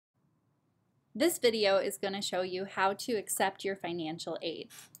This video is going to show you how to accept your financial aid.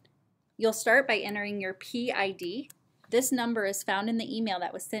 You'll start by entering your PID. This number is found in the email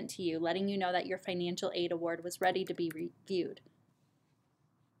that was sent to you letting you know that your financial aid award was ready to be reviewed.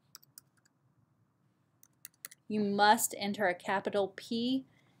 You must enter a capital P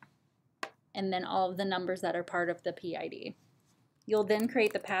and then all of the numbers that are part of the PID. You'll then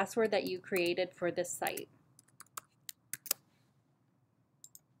create the password that you created for this site.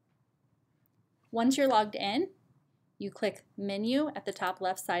 Once you're logged in, you click Menu at the top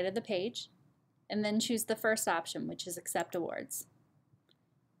left side of the page and then choose the first option, which is Accept Awards.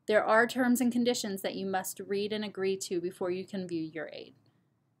 There are terms and conditions that you must read and agree to before you can view your aid.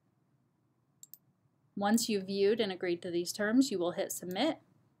 Once you've viewed and agreed to these terms, you will hit Submit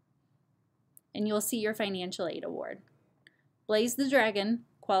and you'll see your financial aid award. Blaze the Dragon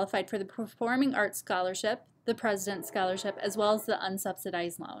qualified for the Performing Arts Scholarship, the President's Scholarship, as well as the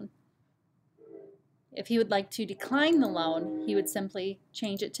unsubsidized loan. If he would like to decline the loan, he would simply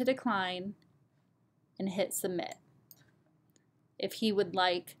change it to Decline and hit Submit. If he would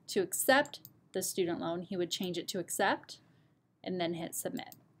like to accept the student loan, he would change it to Accept and then hit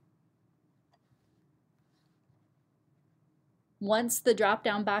Submit. Once the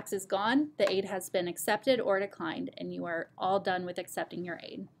drop-down box is gone, the aid has been accepted or declined, and you are all done with accepting your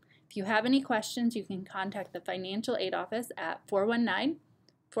aid. If you have any questions, you can contact the Financial Aid Office at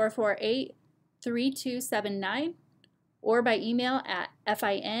 419-448-3279 or by email at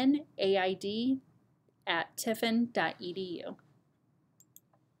finaid@tiffin.edu.